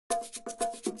Hey,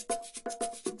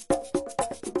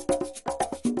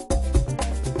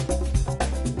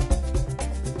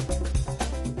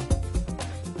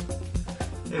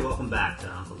 welcome back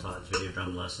to Uncle Todd's video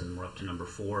drum lesson. We're up to number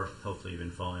 4. Hopefully you've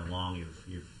been following along.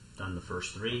 You've done the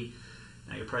first 3.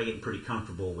 Now you're probably getting pretty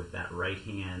comfortable with that right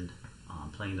hand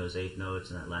playing those 8th notes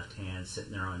and that left hand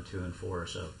sitting there on 2 and 4.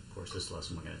 So of course this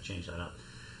lesson we're going to change that up.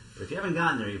 But if you haven't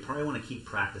gotten there, you probably want to keep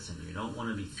practicing. You don't want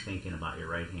to be thinking about your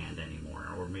right hand anymore,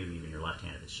 or maybe even your left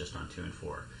hand if it's just on 2 and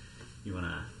 4. You want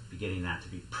to be getting that to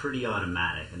be pretty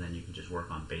automatic, and then you can just work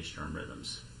on bass drum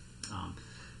rhythms.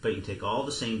 But you can take all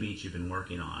the same beats you've been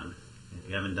working on. If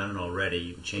you haven't done it already,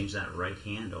 you can change that right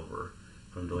hand over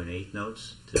from doing 8th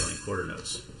notes to doing quarter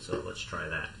notes. So let's try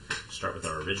that. Start with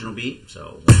our original beat.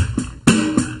 So 1,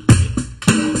 2,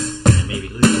 3. And maybe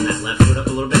loosen that left foot up a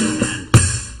little bit and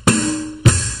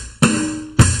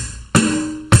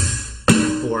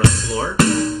 4 on the floor. 4, 1,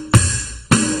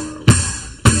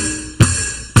 2, 3,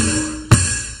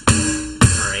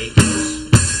 4. Our 8 notes.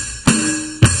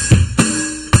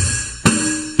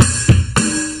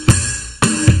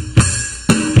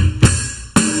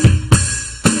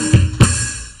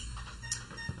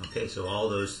 Okay, so all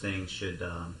those things should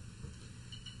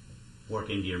work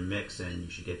into your mix, and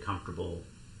you should get comfortable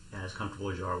as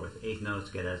you are with 8th notes,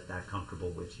 get that comfortable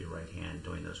with your right hand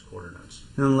doing those quarter notes.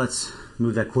 And then let's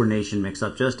move that coordination mix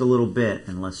up just a little bit,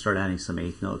 and let's start adding some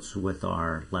 8th notes with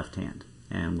our left hand.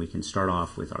 And we can start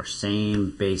off with our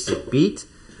same basic beat,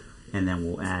 and then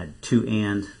we'll add 2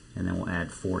 and then we'll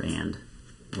add 4 and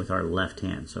with our left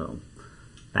hand. So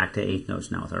back to 8th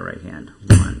notes now with our right hand.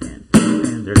 1 and 2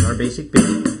 and there's our basic beat.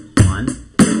 1 and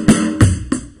 2.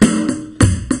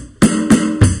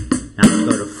 Now let's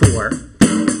go to 4.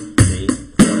 See,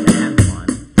 4 and 1.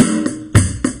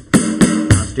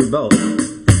 Now let's do both.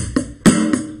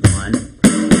 1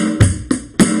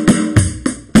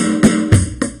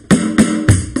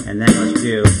 and then let's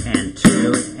do and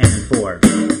 2 and 4.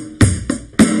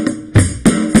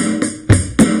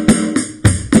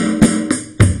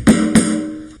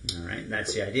 Alright,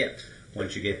 that's the idea.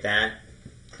 Once you get that,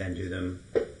 then do them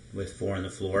with 4 on the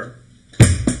floor.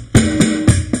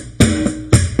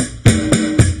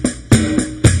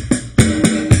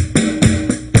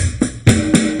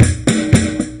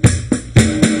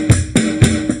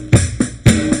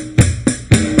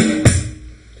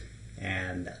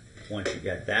 And once you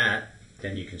get that,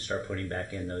 then you can start putting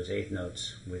back in those 8th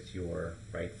notes with your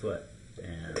right foot.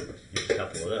 And here's a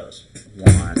couple of those.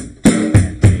 1, 2,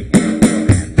 and 3, and 4,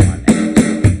 and 1, and 2.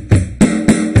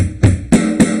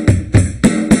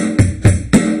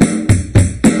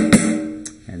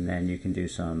 And you can do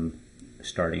some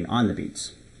starting on the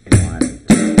beats. 1, 2,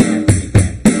 and 3,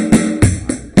 and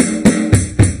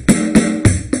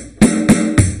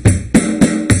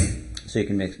 1. So you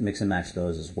can mix and match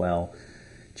those as well,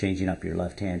 changing up your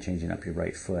left hand, changing up your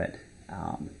right foot,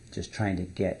 just trying to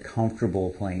get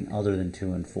comfortable playing other than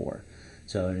 2 and 4.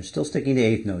 So you're still sticking to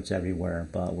 8th notes everywhere,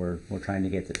 but we're trying to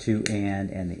get the 2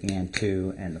 and the and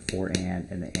 2 and the 4 and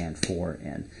the and 4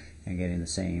 in, and getting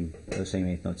those same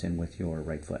 8th notes in with your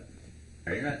right foot.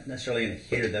 You're not necessarily going to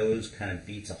hear those kind of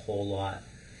beats a whole lot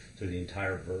through the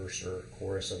entire verse or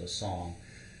chorus of a song,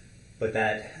 but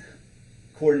that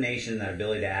coordination, that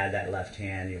ability to add that left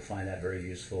hand, you'll find that very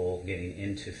useful getting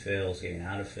into fills, getting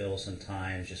out of fills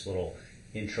sometimes, just little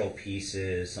intro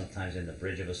pieces, sometimes in the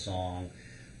bridge of a song.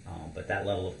 But that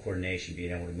level of coordination, being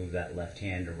able to move that left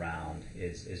hand around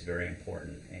is very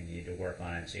important, and you need to work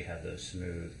on it so you have those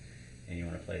smooth. And you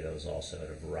want to play those also at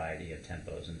a variety of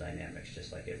tempos and dynamics,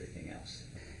 just like everything else.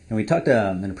 And we talked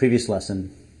in a previous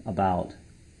lesson about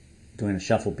doing a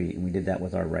shuffle beat, and we did that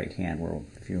with our right hand, where,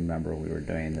 if you remember, we were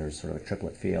doing, there's sort of a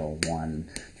triplet feel, 1,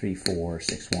 3, 4,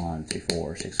 6, 1, 3,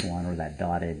 4, 6, 1, or that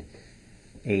dotted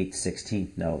 8th,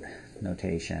 16th note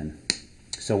notation.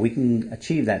 So we can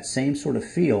achieve that same sort of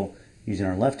feel using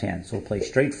our left hand. So we'll play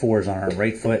straight 4s on our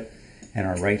right foot and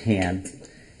our right hand,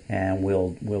 and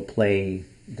we'll play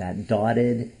that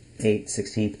dotted 8th,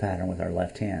 16th pattern with our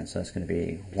left hand. So that's going to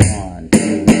be 1,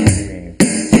 2, 3.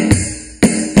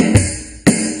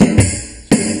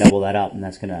 So we can double that up, and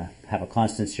that's going to have a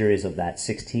constant series of that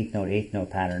 16th note, 8th note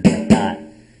pattern like that,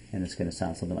 and it's going to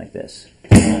sound something like this.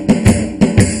 1, 2.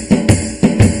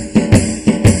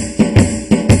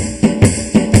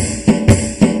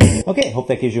 Okay, hope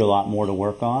that gives you a lot more to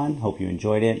work on. Hope you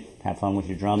enjoyed it. Have fun with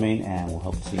your drumming, and we'll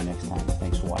hope to see you next time.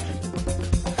 Thanks for watching.